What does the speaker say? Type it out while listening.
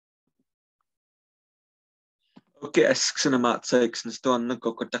Okay, Hello,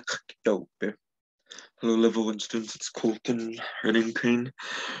 level 1 students, it's Kolton Runningcrane.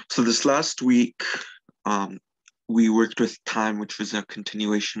 So this last week, we worked with time, which was a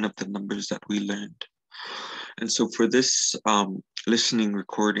continuation of the numbers that we learned. And so for this listening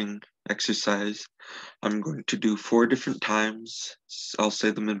recording exercise, I'm going to do 4 different times. I'll say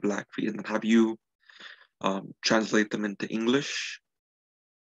them in Blackfeet and then have you translate them into English.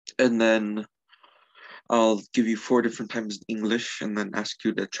 And then I'll give you 4 different times in English and then ask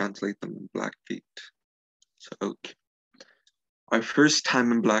you to translate them in Blackfeet. So, okay. Our first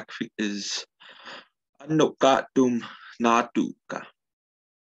time in Blackfeet is Unokaatoom naatookaa.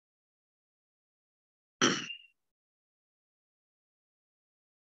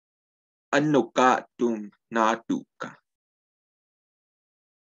 Unokaatoom naatookaa.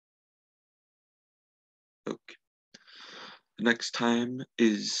 Okay. The next time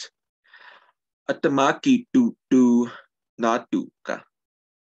is Uttamaakiitootoo naatookaa.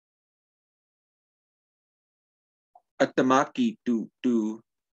 Uttamaakiitootoo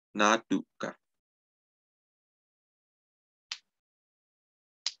naatookaa.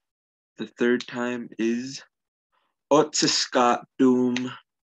 The third time is Otsiskaatoom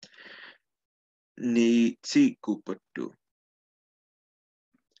niitsiikoopotoo.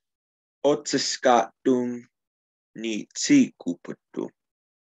 Otsiskaatoom niitsiikoopotoo.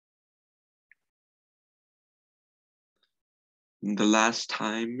 The last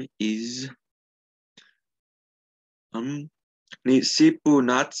time is Niisiipoo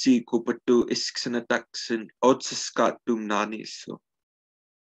naatsiikoopotoo isksinitaksin Otsiskaatoom naaniisoo.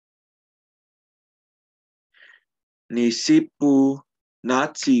 Niisiipoo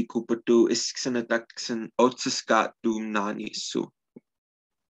naatsiikoopotoo isksinitaksin Otsiskaatoom naaniisoo.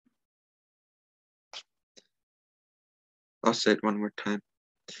 I'll say it one more time.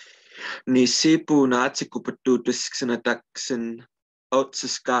 Niisiipoo naatsiikoopotoo isksinitaksin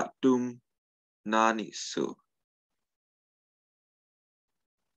Otsiskaatoom naaniisoo.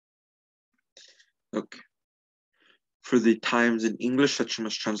 Okay. For the times in English that you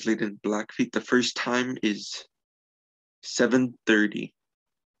must translate in Blackfeet, the first time is 7:30.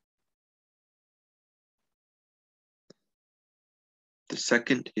 The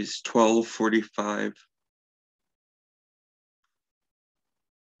second is 12:45.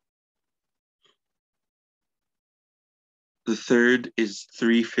 The third is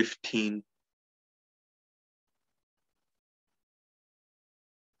 3:15.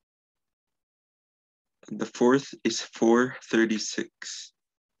 And the fourth is 4:36.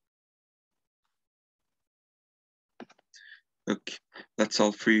 Okay, that's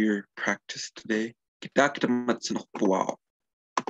all for your practice today. Wow.